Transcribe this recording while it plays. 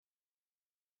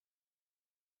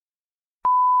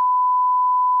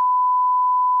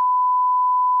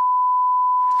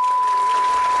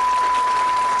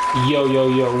Yo,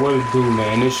 what it do,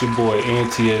 man? It's your boy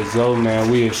NTSO,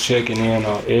 man. We is checking in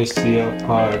on STL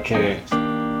Podcast.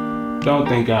 Don't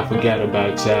think I forgot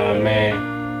about y'all,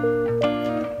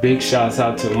 man. Big shouts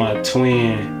out to my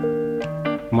twin.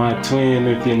 My twin,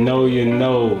 if you know, you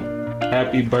know.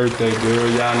 Happy birthday, girl.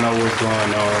 Y'all know what's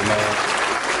going on, man.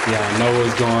 Y'all know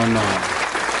what's going on.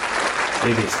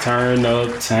 It is turn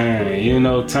up time. You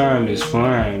know, time is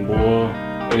flying, boy.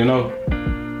 You know?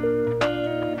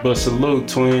 But salute,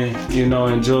 twin. You know,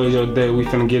 enjoy your day. We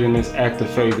finna get in this Act of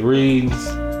Faith readings.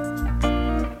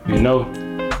 You know,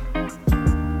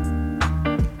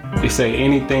 they say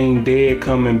anything dead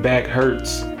coming back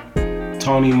hurts.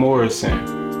 Toni Morrison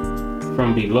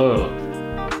from Beloved.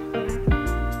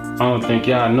 I don't think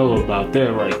y'all know about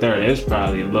that right there. That's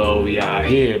probably low y'all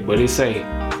head, but it say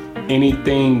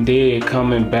anything dead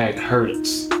coming back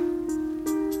hurts.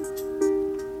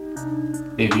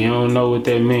 If you don't know what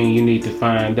that means, you need to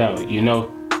find out, you know?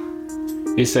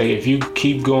 It say if you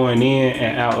keep going in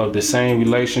and out of the same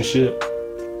relationship,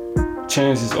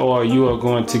 chances are you are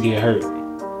going to get hurt.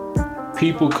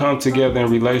 People come together in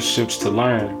relationships to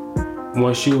learn.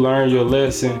 Once you learn your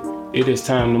lesson, it is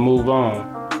time to move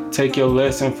on. Take your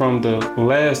lesson from the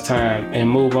last time and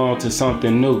move on to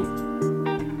something new.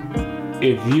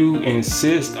 If you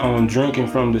insist on drinking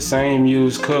from the same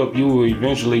used cup, you will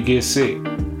eventually get sick.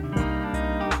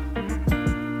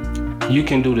 You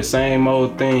can do the same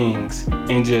old things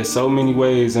in just so many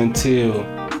ways until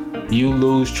you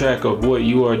lose track of what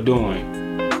you are doing.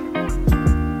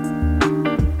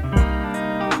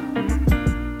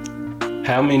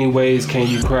 How many ways can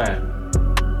you cry?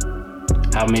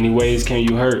 How many ways can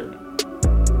you hurt?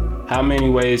 How many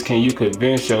ways can you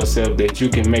convince yourself that you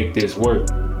can make this work?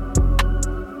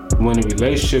 When the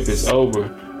relationship is over,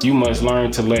 you must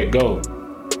learn to let go.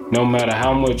 No matter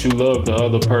how much you love the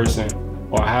other person,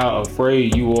 or how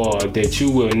afraid you are that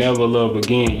you will never love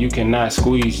again, you cannot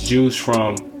squeeze juice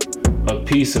from a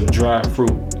piece of dry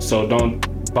fruit, so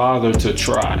don't bother to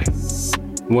try.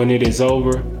 When it is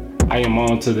over, I am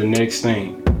on to the next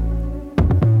thing.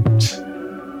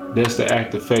 That's the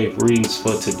Act of Faith readings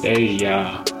for today,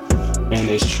 y'all. And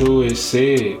it's true as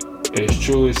said. It's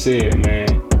true as said,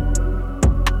 man.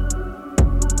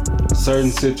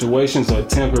 Certain situations are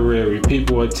temporary.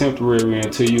 People are temporary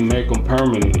until you make them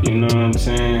permanent. You know what I'm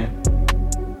saying?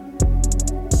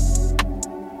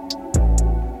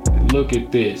 Look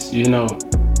at this. You know,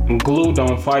 glue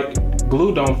don't fight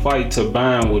to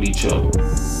bind with each other.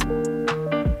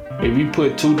 If you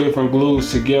put two different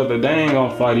glues together, they ain't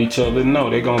gonna fight each other.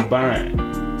 No, they gonna bind.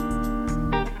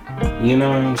 You know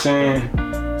what I'm saying?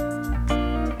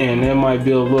 And that might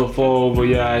be a little far over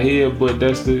y'all head, but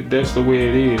that's the way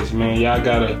it is, man. You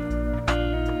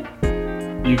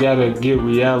gotta get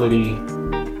reality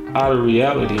out of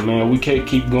reality, man. We can't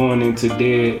keep going into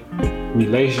dead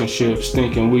relationships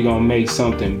thinking we gonna make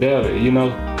something better, you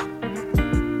know?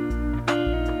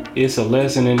 It's a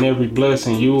lesson in every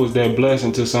blessing. You was that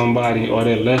blessing to somebody or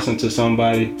that lesson to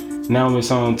somebody. Now it's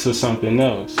on to something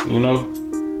else, you know?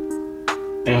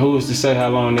 And who's to say how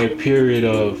long that period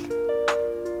of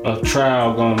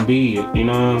trial gonna be, you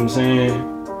know what I'm saying?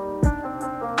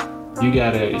 You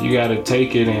gotta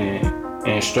take it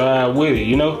and strive with it,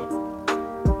 you know?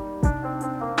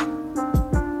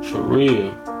 For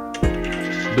real.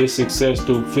 This success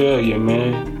through failure,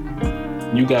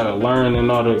 man. You gotta learn in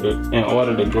order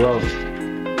to grow.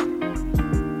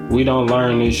 We don't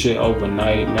learn this shit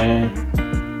overnight, man.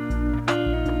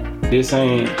 This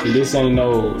ain't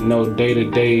no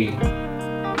day-to-day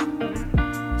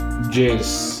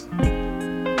just,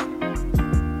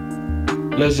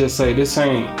 let's just say this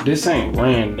ain't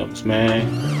randoms, man.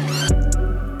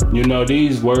 You know,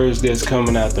 these words that's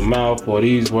coming out the mouth or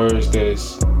these words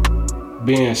that's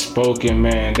being spoken,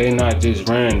 man, they not just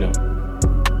random.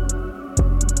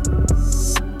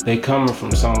 They coming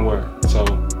from somewhere. So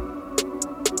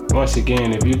once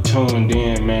again, if you tuned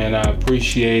in, man, I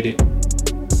appreciate it.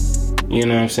 You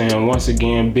know what I'm saying? Once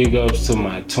again, big ups to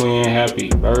my twin. Happy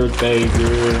birthday,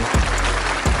 girl.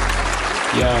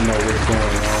 Y'all know what's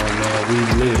going on, man. We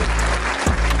lit.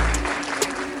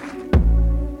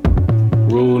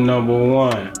 Rule number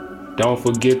 1, don't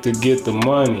forget to get the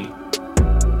money.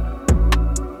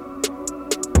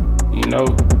 You know?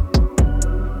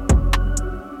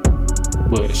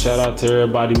 But shout out to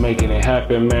everybody making it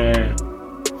happen, man.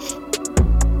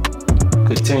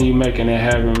 Continue making it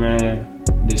happen, man.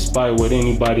 Despite what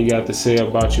anybody got to say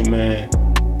about you, man.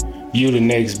 You the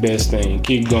next best thing.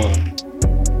 Keep going.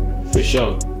 For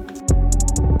sure.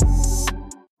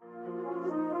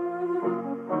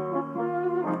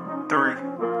 Three.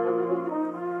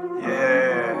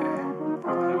 Yeah.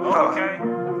 Okay.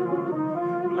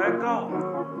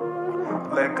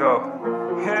 it go.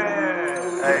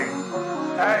 Yeah, hey,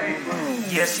 hey.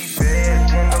 Yeah, she bad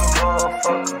than the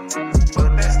motherfucker, but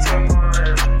that's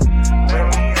temporary. Let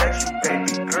me ask you,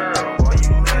 baby girl, why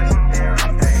you legendary?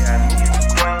 Hey, I need a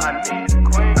queen, I need a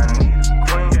queen, I need a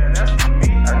queen. Yeah, that's for me.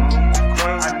 I need a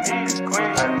queen, I need a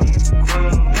queen, I need a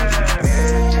queen. Yeah,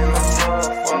 bad than the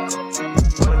motherfucker,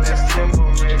 but that's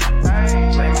temporary. Hey,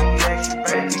 let me ask you,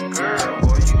 baby girl,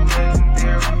 why you legendary?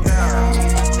 Yeah, I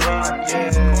need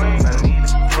a queen, I need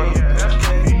a queen, yeah, that's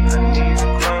for me. I need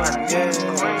a queen, I need a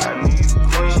queen, I need a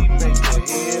queen. She make her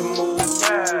head move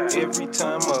every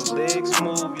time her legs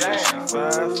move. Yeah, she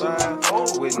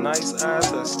 5'5" with nice eyes,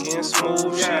 her skin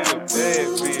smooth. She a bad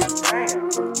bitch,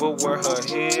 but where her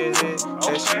head at?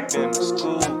 Has she been to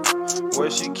school? Where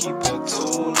she keep her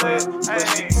tool at? But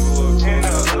she grew up in the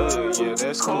hood, yeah,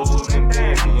 that's cool and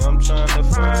dandy. I'm trying to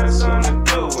find something